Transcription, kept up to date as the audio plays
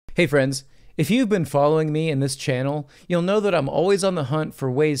Hey friends, if you've been following me in this channel, you'll know that I'm always on the hunt for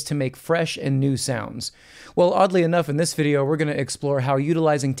ways to make fresh and new sounds. Well, oddly enough, in this video, we're going to explore how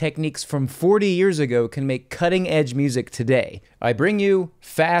utilizing techniques from 40 years ago can make cutting-edge music today. I bring you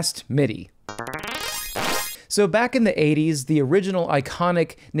Fast Midi. So back in the 80s, the original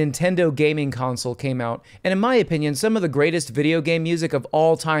iconic Nintendo gaming console came out, and in my opinion, some of the greatest video game music of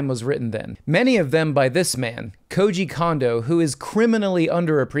all time was written then. Many of them by this man, Koji Kondo, who is criminally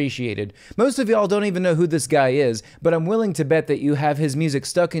underappreciated. Most of y'all don't even know who this guy is, but I'm willing to bet that you have his music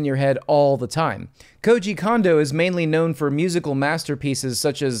stuck in your head all the time. Koji Kondo is mainly known for musical masterpieces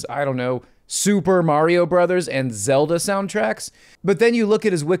such as, I don't know, Super Mario Brothers and Zelda soundtracks. But then you look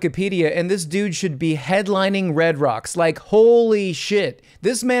at his Wikipedia and this dude should be headlining Red Rocks. Like, holy shit,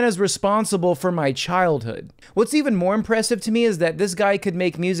 this man is responsible for my childhood. What's even more impressive to me is that this guy could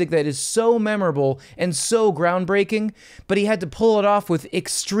make music that is so memorable and so groundbreaking, but he had to pull it off with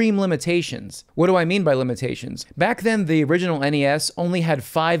extreme limitations. What do I mean by limitations? Back then, the original NES only had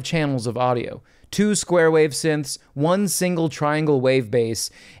 5 channels of audio. 2 square wave synths, 1 single triangle wave bass,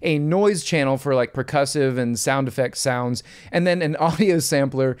 a noise channel for like percussive and sound effect sounds, and then an audio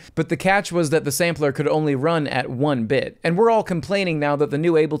sampler, but the catch was that the sampler could only run at 1 bit. And we're all complaining now that the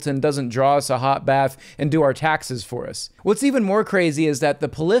new Ableton doesn't draw us a hot bath and do our taxes for us. What's even more crazy is that the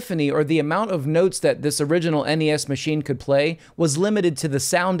polyphony, or the amount of notes that this original NES machine could play, was limited to the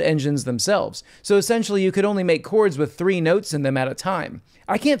sound engines themselves. So essentially you could only make chords with 3 notes in them at a time.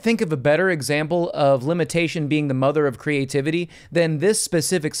 I can't think of a better example of limitation being the mother of creativity than this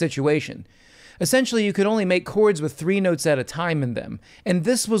specific situation. Essentially, you could only make chords with 3 notes at a time in them, and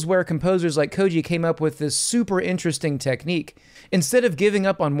this was where composers like Koji came up with this super interesting technique. Instead of giving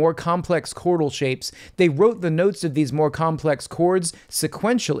up on more complex chordal shapes, they wrote the notes of these more complex chords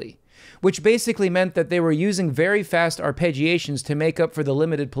sequentially, which basically meant that they were using very fast arpeggiations to make up for the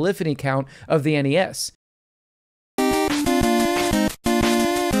limited polyphony count of the NES.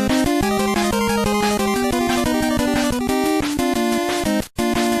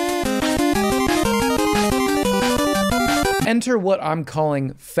 Enter what I'm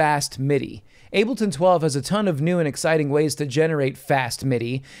calling Fast Midi. Ableton 12 has a ton of new and exciting ways to generate fast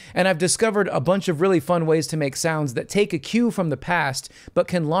Midi, and I've discovered a bunch of really fun ways to make sounds that take a cue from the past, but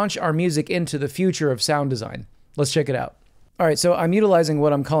can launch our music into the future of sound design. Let's check it out. Alright, so I'm utilizing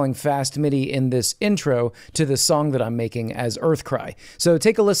what I'm calling Fast Midi in this intro to the song that I'm making as Earthcry. So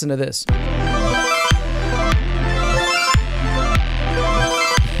take a listen to this.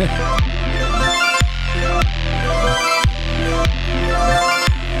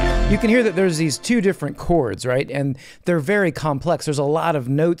 You can hear that there's these 2 different chords, right? And they're very complex. There's a lot of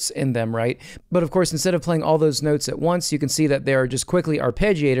notes in them, right? But of course, instead of playing all those notes at once, you can see that they're just quickly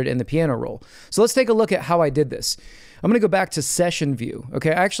arpeggiated in the piano roll. So let's take a look at how I did this. I'm going to go back to Session View. Okay,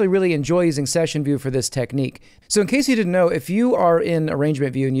 I actually really enjoy using Session View for this technique. So in case you didn't know, if you are in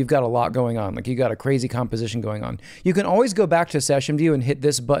Arrangement View and you've got a lot going on, like you got a crazy composition going on, you can always go back to Session View and hit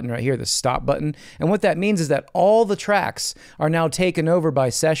this button right here, the stop button. And what that means is that all the tracks are now taken over by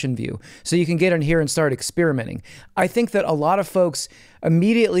Session View. So you can get in here and start experimenting. I think that a lot of folks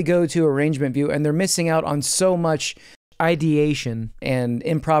immediately go to Arrangement View and they're missing out on so much ideation and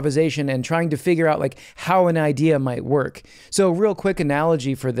improvisation and trying to figure out like how an idea might work. So a real quick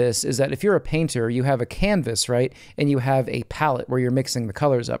analogy for this is that if you're a painter, you have a canvas, right? And you have a palette where you're mixing the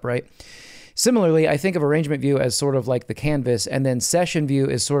colors up, right? Similarly, I think of Arrangement View as sort of like the canvas, and then Session View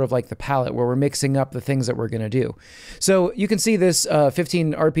is sort of like the palette where we're mixing up the things that we're going to do. So you can see this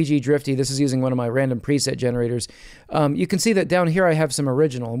 15 RPG Drifty. This is using one of my random preset generators. You can see that down here I have some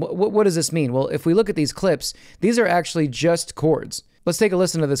original. What does this mean? Well, if we look at these clips, these are actually just chords. Let's take a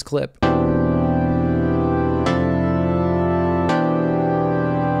listen to this clip.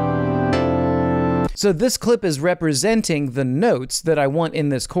 So this clip is representing the notes that I want in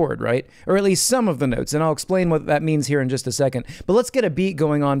this chord, right? Or at least some of the notes, and I'll explain what that means here in just a second. But let's get a beat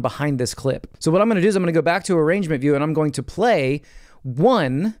going on behind this clip. So what I'm going to do is I'm going to go back to Arrangement View and I'm going to play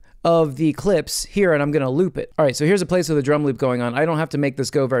one of the clips here and I'm going to loop it. All right, so here's a place with a drum loop going on. I don't have to make this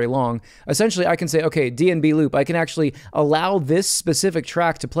go very long. Essentially, I can say, okay, D and B loop. I can actually allow this specific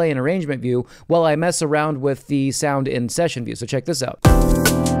track to play in Arrangement View while I mess around with the sound in Session View. So check this out.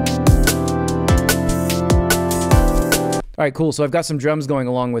 All right, cool. So I've got some drums going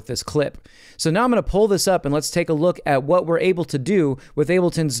along with this clip. So now I'm going to pull this up and let's take a look at what we're able to do with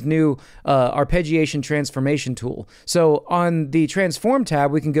Ableton's new arpeggiation transformation tool. So on the transform tab,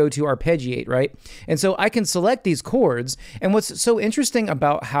 we can go to arpeggiate, right? And so I can select these chords. And what's so interesting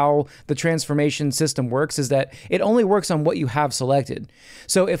about how the transformation system works is that it only works on what you have selected.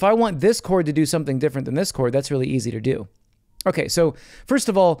 So if I want this chord to do something different than this chord, that's really easy to do. Okay, so first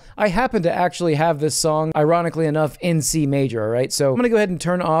of all, I happen to actually have this song, ironically enough, in C major, all right? So I'm gonna go ahead and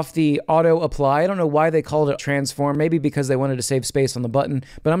turn off the auto apply. I don't know why they called it transform, maybe because they wanted to save space on the button,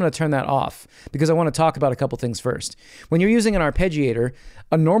 but I'm gonna turn that off because I wanna talk about a couple things first. When you're using an arpeggiator,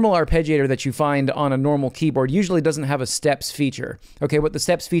 a normal arpeggiator that you find on a normal keyboard usually doesn't have a steps feature. Okay, what the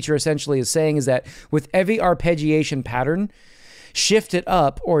steps feature essentially is saying is that with every arpeggiation pattern, shift it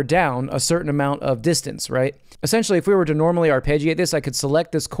up or down a certain amount of distance, right? Essentially, if we were to normally arpeggiate this, I could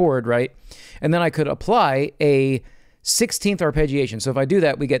select this chord, right? And then I could apply a 16th arpeggiation. So if I do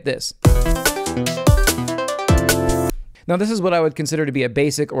that, we get this. Now, this is what I would consider to be a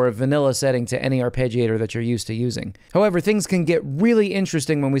basic or a vanilla setting to any arpeggiator that you're used to using. However, things can get really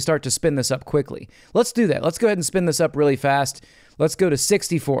interesting when we start to spin this up quickly. Let's do that. Let's go ahead and spin this up really fast. Let's go to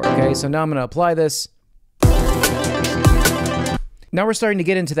 64, okay? So now I'm gonna apply this. Now we're starting to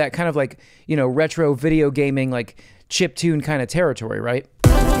get into that kind of like, you know, retro video gaming, like chiptune kind of territory, right?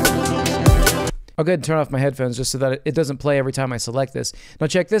 I'll go ahead and turn off my headphones just so that it doesn't play every time I select this. Now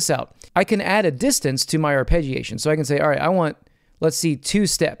check this out. I can add a distance to my arpeggiation. So I can say, all right, I want, let's see, 2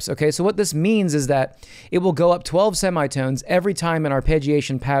 steps. Okay, so what this means is that it will go up 12 semitones every time an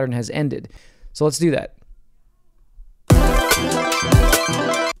arpeggiation pattern has ended. So let's do that.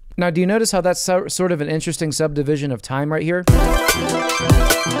 Now, do you notice how that's sort of an interesting subdivision of time right here?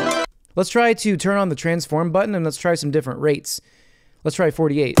 Let's try to turn on the transform button and let's try some different rates. Let's try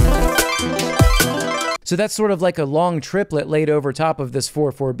 48. So that's sort of like a long triplet laid over top of this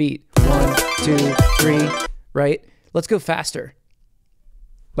 4/4 beat. 1, 2, 3, right? Let's go faster.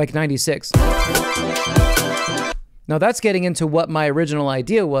 Like 96. Now that's getting into what my original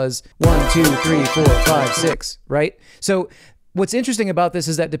idea was. 1, 2, 3, 4, 5, 6, right? So what's interesting about this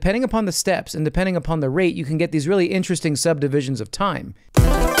is that depending upon the steps and depending upon the rate, you can get these really interesting subdivisions of time.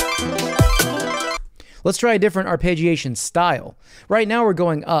 Let's try a different arpeggiation style. Right now we're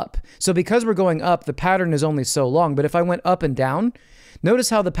going up. So because we're going up, the pattern is only so long. But if I went up and down,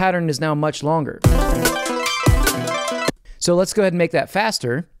 notice how the pattern is now much longer. So let's go ahead and make that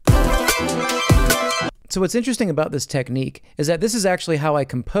faster. So what's interesting about this technique is that this is actually how I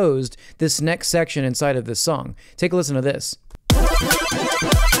composed this next section inside of this song. Take a listen to this.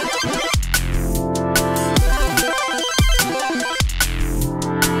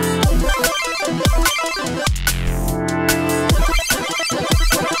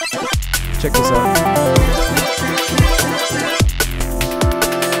 Check this out.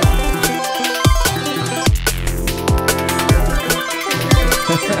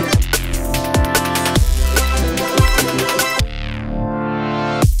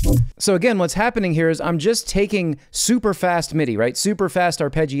 So again, what's happening here is I'm just taking super fast MIDI, right? Super fast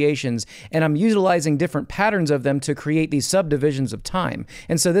arpeggiations, and I'm utilizing different patterns of them to create these subdivisions of time.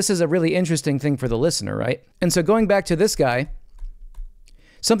 And so this is a really interesting thing for the listener, right? And so going back to this guy,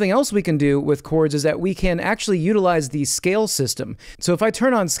 something else we can do with chords is that we can actually utilize the scale system. So if I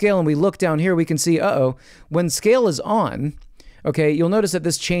turn on scale and we look down here, we can see, when scale is on, okay, you'll notice that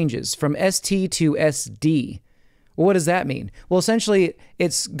this changes from ST to SD. Well, what does that mean? Well, essentially,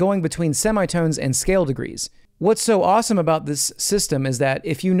 it's going between semitones and scale degrees. What's so awesome about this system is that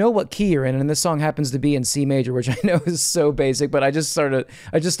if you know what key you're in, and this song happens to be in C major, which I know is so basic, but I just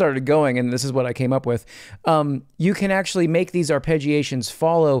started going, and this is what I came up with. You can actually make these arpeggiations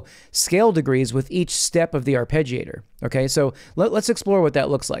follow scale degrees with each step of the arpeggiator. Okay, so let's explore what that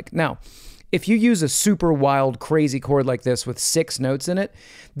looks like. Now, if you use a super wild, crazy chord like this with 6 notes in it,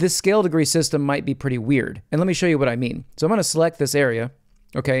 this scale degree system might be pretty weird. And let me show you what I mean. So I'm going to select this area.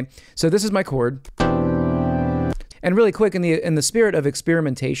 Okay, so this is my chord. And really quick, in the spirit of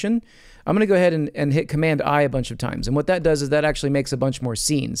experimentation, I'm going to go ahead and hit Command I a bunch of times. And what that does is that actually makes a bunch more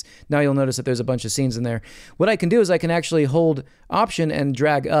scenes. Now you'll notice that there's a bunch of scenes in there. What I can do is I can actually hold Option and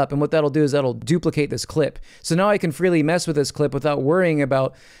drag up. And what that'll do is that'll duplicate this clip. So now I can freely mess with this clip without worrying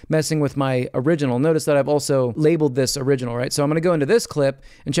about messing with my original. Notice that I've also labeled this original, right? So I'm going to go into this clip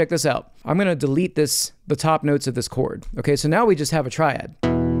and check this out. I'm going to delete the top notes of this chord. Okay, so now we just have a triad.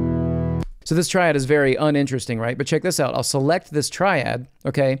 So this triad is very uninteresting, right? But check this out. I'll select this triad,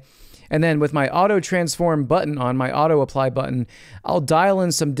 okay? And then with my auto transform button on, my auto apply button, I'll dial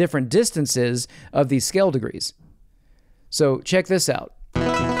in some different distances of these scale degrees. So check this out.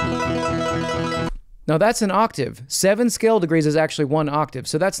 Now that's an octave. 7 scale degrees is actually 1 octave.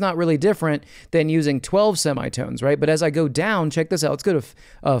 So that's not really different than using 12 semitones, right? But as I go down, check this out. Let's go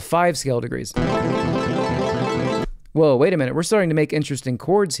to 5 scale degrees. Whoa, wait a minute. We're starting to make interesting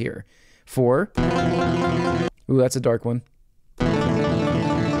chords here. 4. Ooh, that's a dark one.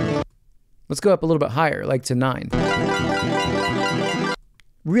 Let's go up a little bit higher, like to 9.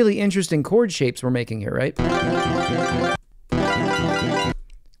 Really interesting chord shapes we're making here, right?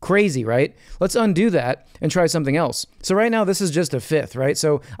 Crazy, right? Let's undo that and try something else. So right now this is just a fifth, right?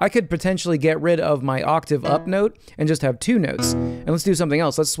 So I could potentially get rid of my octave up note and just have 2 notes. And let's do something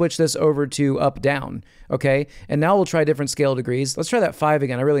else. Let's switch this over to up down, okay? And now we'll try different scale degrees. Let's try that 5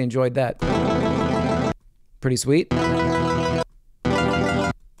 again. I really enjoyed that. Pretty sweet.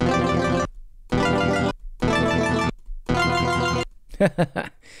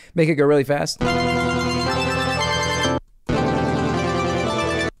 Make it go really fast.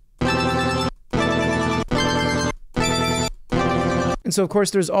 And so of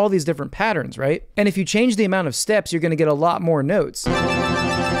course there's all these different patterns, right? And if you change the amount of steps, you're going to get a lot more notes.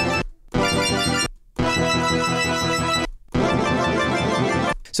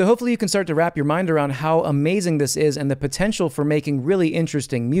 So hopefully you can start to wrap your mind around how amazing this is and the potential for making really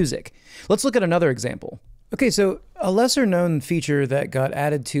interesting music. Let's look at another example. Okay, so a lesser known feature that got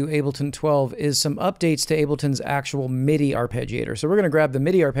added to Ableton 12 is some updates to Ableton's actual Midi arpeggiator. So we're going to grab the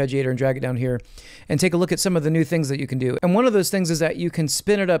Midi arpeggiator and drag it down here and take a look at some of the new things that you can do. And one of those things is that you can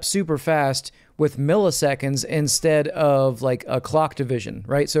spin it up super fast with milliseconds instead of like a clock division,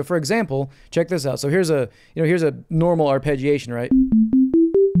 right? So for example, check this out. So here's a normal arpeggiation, right?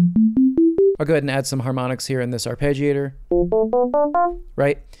 I'll go ahead and add some harmonics here in this arpeggiator,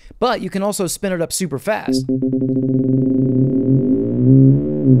 right? But you can also spin it up super fast.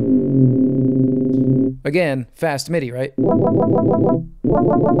 Again, fast MIDI, right?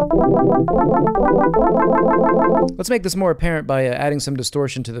 Let's make this more apparent by adding some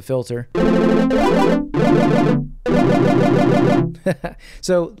distortion to the filter.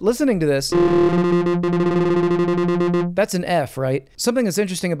 So listening to this, that's an F, right? Something that's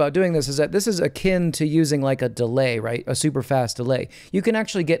interesting about doing this is that this is akin to using like a delay, right? A super fast delay. You can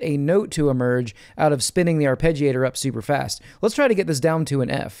actually get a note to emerge out of spinning the arpeggiator up super fast. Let's try to get this down to an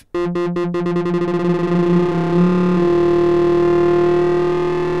F.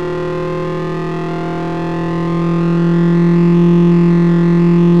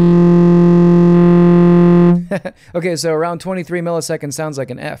 Okay, so around 23 milliseconds sounds like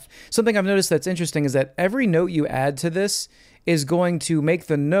an F. Something I've noticed that's interesting is that every note you add to this is going to make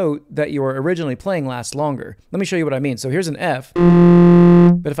the note that you were originally playing last longer. Let me show you what I mean. So here's an F,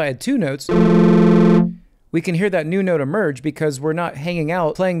 but if I had 2 notes, we can hear that new note emerge because we're not hanging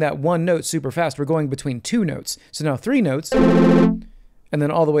out playing that one note super fast. We're going between 2 notes. So now 3 notes, and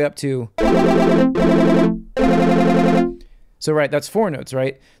then all the way up to... So right, that's 4 notes,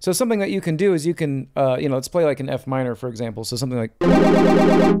 right? So something that you can do is you can, let's play like an F minor, for example. So something like...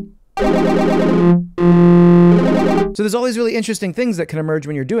 So there's all these really interesting things that can emerge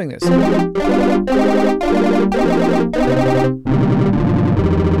when you're doing this.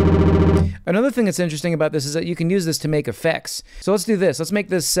 Another thing that's interesting about this is that you can use this to make effects. So let's do this. Let's make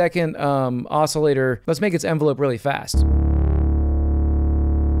this second oscillator, let's make its envelope really fast.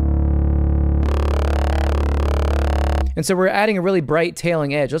 And so we're adding a really bright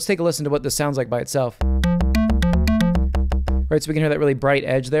tailing edge. Let's take a listen to what this sounds like by itself. Right, so we can hear that really bright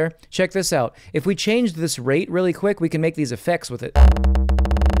edge there. Check this out. If we change this rate really quick, we can make these effects with it.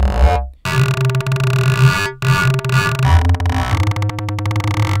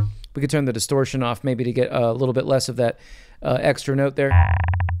 We could turn the distortion off maybe to get a little bit less of that extra note there.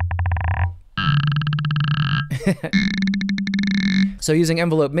 So using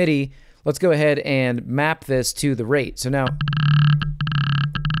envelope MIDI, let's go ahead and map this to the rate. So now...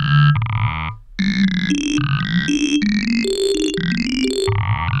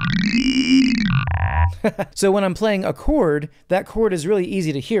 So when I'm playing a chord, that chord is really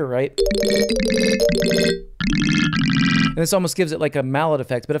easy to hear, right? And this almost gives it like a mallet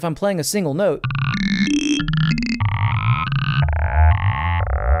effect. But if I'm playing a single note...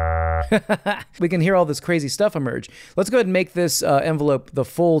 we can hear all this crazy stuff emerge. Let's go ahead and make this envelope the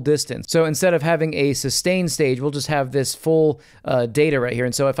full distance. So instead of having a sustain stage, we'll just have this full data right here.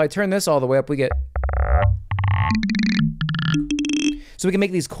 And so if I turn this all the way up, we get... So we can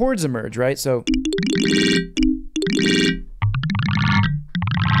make these chords emerge, right? So...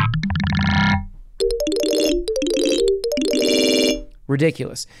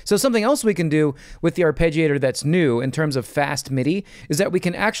 Ridiculous. So something else we can do with the arpeggiator that's new in terms of fast MIDI is that we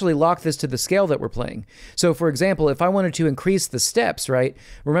can actually lock this to the scale that we're playing. So for example, if I wanted to increase the steps, right?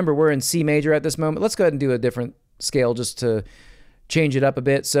 Remember, we're in C major at this moment. Let's go ahead and do a different scale just to change it up a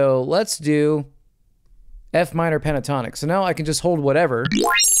bit. So let's do F minor pentatonic. So now I can just hold whatever.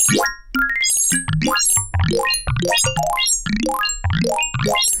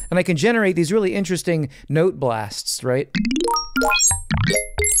 And I can generate these really interesting note blasts, right?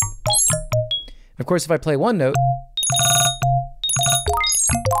 Of course, if I play one note,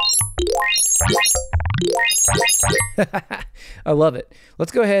 I love it.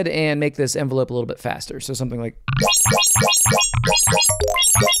 Let's go ahead and make this envelope a little bit faster. So something like...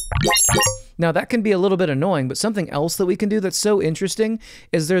 Now that can be a little bit annoying, but something else that we can do that's so interesting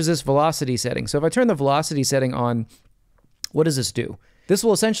is there's this velocity setting. So if I turn the velocity setting on, what does this do? This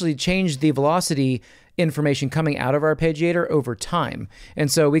will essentially change the velocity information coming out of our arpeggiator over time. And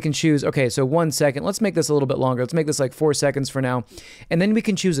so we can choose, okay, so 1 second, let's make this a little bit longer. Let's make this like 4 seconds for now. And then we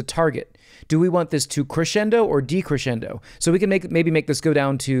can choose a target. Do we want this to crescendo or decrescendo? So we can maybe make this go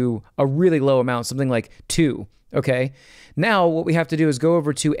down to a really low amount, something like 2. Okay, now what we have to do is go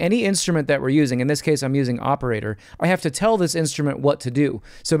over to any instrument that we're using. In this case, I'm using operator. I have to tell this instrument what to do.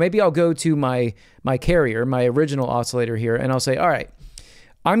 So maybe I'll go to my carrier, my original oscillator here, and I'll say, all right,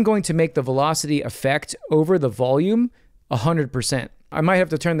 I'm going to make the velocity effect over the volume 100%. I might have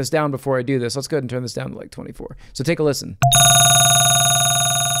to turn this down before I do this. Let's go ahead and turn this down to like 24. So take a listen.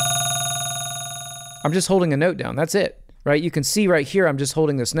 I'm just holding a note down. That's it, right? You can see right here, I'm just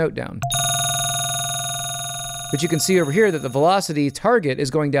holding this note down. But you can see over here that the velocity target is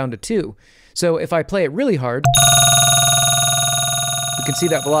going down to 2. So if I play it really hard, you can see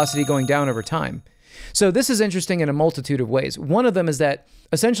that velocity going down over time. So this is interesting in a multitude of ways. One of them is that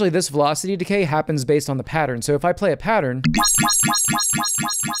essentially this velocity decay happens based on the pattern. So if I play a pattern,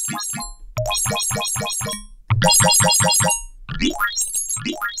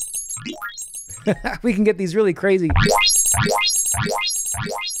 we can get these really crazy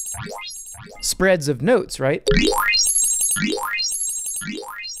spreads of notes, right?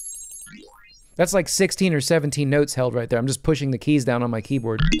 That's like 16 or 17 notes held right there. I'm just pushing the keys down on my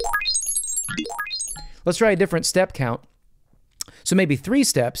keyboard. Let's try a different step count. So maybe 3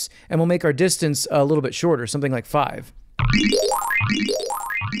 steps, and we'll make our distance a little bit shorter, something like 5.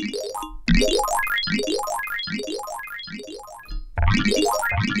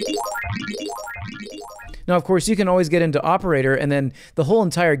 Now, of course, you can always get into operator, and then the whole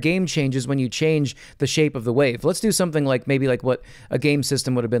entire game changes when you change the shape of the wave. Let's do something like maybe like what a game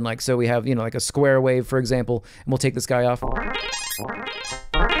system would have been like. So we have, you know, like a square wave, for example, and we'll take this guy off.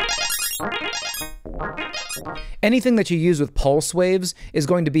 Anything that you use with pulse waves is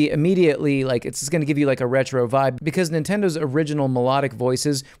going to be immediately like, it's going to give you like a retro vibe, because Nintendo's original melodic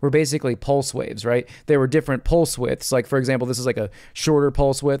voices were basically pulse waves, right? They were different pulse widths. Like, for example, this is like a shorter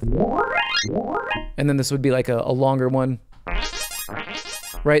pulse width, and then this would be like a longer one,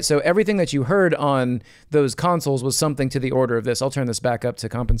 right? So everything that you heard on those consoles was something to the order of this. I'll turn this back up to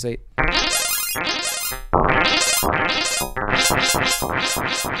compensate.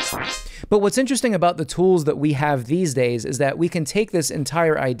 But what's interesting about the tools that we have these days is that we can take this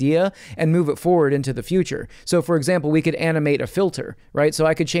entire idea and move it forward into the future. So for example, we could animate a filter, right? So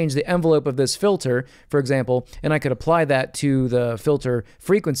I could change the envelope of this filter, for example, and I could apply that to the filter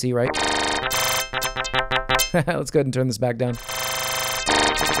frequency, right? Let's go ahead and turn this back down.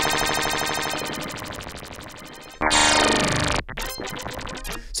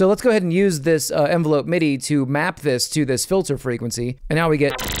 So let's go ahead and use this envelope MIDI to map this to this filter frequency. And now we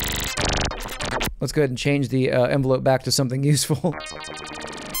get... Let's go ahead and change the envelope back to something useful.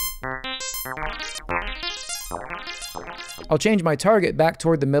 I'll change my target back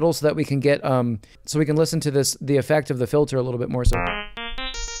toward the middle so that we can get, so we can listen to this, the effect of the filter a little bit more so.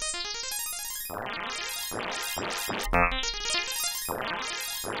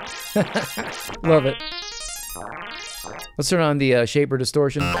 Love it. Let's turn on the shaper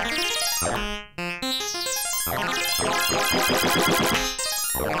distortion.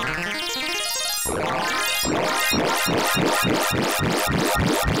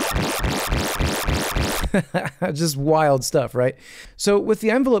 Just wild stuff, right? So with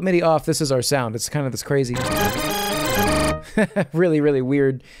the envelope MIDI off, this is our sound. It's kind of this crazy, really, really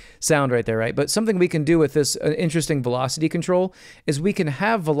weird sound right there, right? But something we can do with this interesting velocity control is we can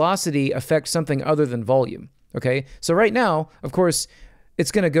have velocity affect something other than volume, okay? So right now, of course,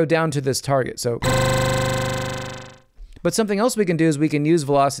 it's going to go down to this target, so... But something else we can do is we can use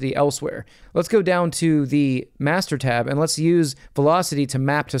velocity elsewhere. Let's go down to the master tab and let's use velocity to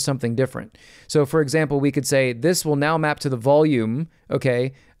map to something different. So for example, we could say this will now map to the volume,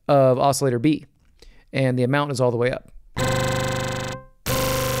 okay, of oscillator B. And the amount is all the way up.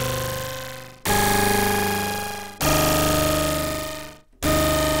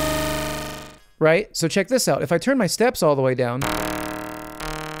 Right? So check this out. If I turn my steps all the way down,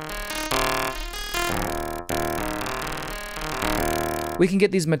 we can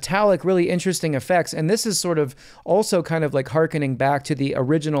get these metallic, really interesting effects. And this is sort of also kind of like hearkening back to the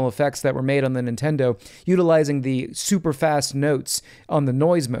original effects that were made on the Nintendo, utilizing the super fast notes on the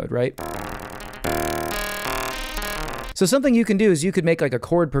noise mode, right? So something you can do is you could make like a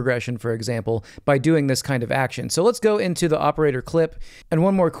chord progression, for example, by doing this kind of action. So let's go into the operator clip. And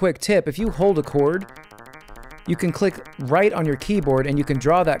one more quick tip, if you hold a chord, you can click right on your keyboard and you can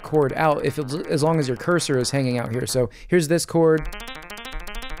draw that chord out as long as your cursor is hanging out here. So here's this chord.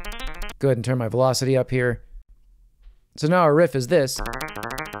 Go ahead and turn my velocity up here. So now our riff is this.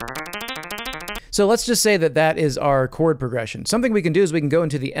 So let's just say that that is our chord progression. Something we can do is we can go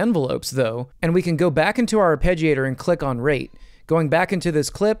into the envelopes though, and we can go back into our arpeggiator and click on rate. Going back into this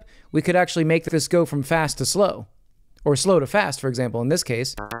clip, we could actually make this go from fast to slow, or slow to fast, for example, in this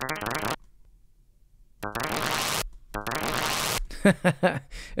case. And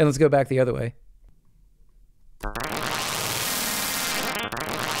let's go back the other way.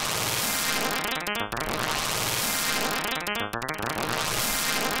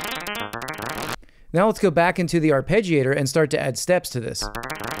 Now let's go back into the arpeggiator and start to add steps to this.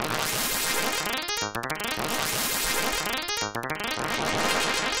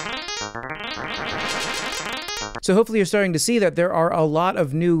 So hopefully you're starting to see that there are a lot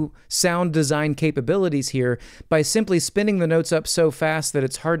of new sound design capabilities here by simply spinning the notes up so fast that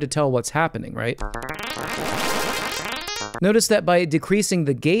it's hard to tell what's happening, right? Notice that by decreasing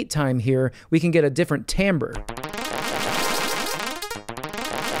the gate time here, we can get a different timbre.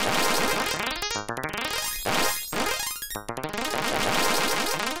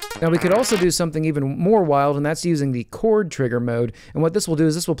 Now we could also do something even more wild, and that's using the chord trigger mode. And what this will do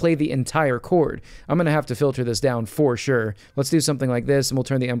is this will play the entire chord. I'm gonna have to filter this down for sure. Let's do something like this, and we'll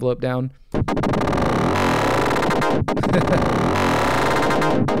turn the envelope down. Let's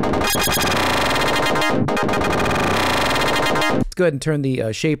go ahead and turn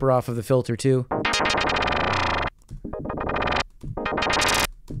the shaper off of the filter too.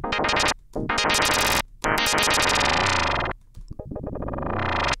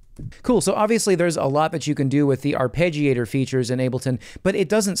 Cool, so obviously there's a lot that you can do with the arpeggiator features in Ableton, but it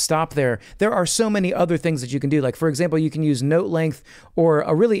doesn't stop there. There are so many other things that you can do. Like, for example, you can use note length, or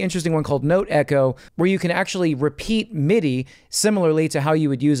a really interesting one called note echo, where you can actually repeat MIDI similarly to how you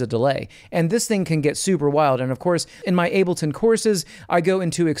would use a delay. And this thing can get super wild. And of course, in my Ableton courses, I go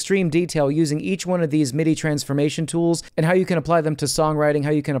into extreme detail using each one of these MIDI transformation tools and how you can apply them to songwriting,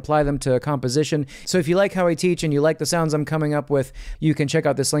 how you can apply them to composition. So if you like how I teach and you like the sounds I'm coming up with, you can check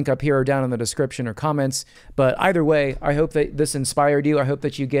out this link up here or down in the description or comments. But either way, I hope that this inspired you. I hope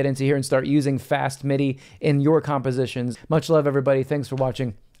that you get into here and start using fast MIDI in your compositions. Much love, everybody. Thanks for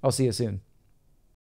watching. I'll see you soon.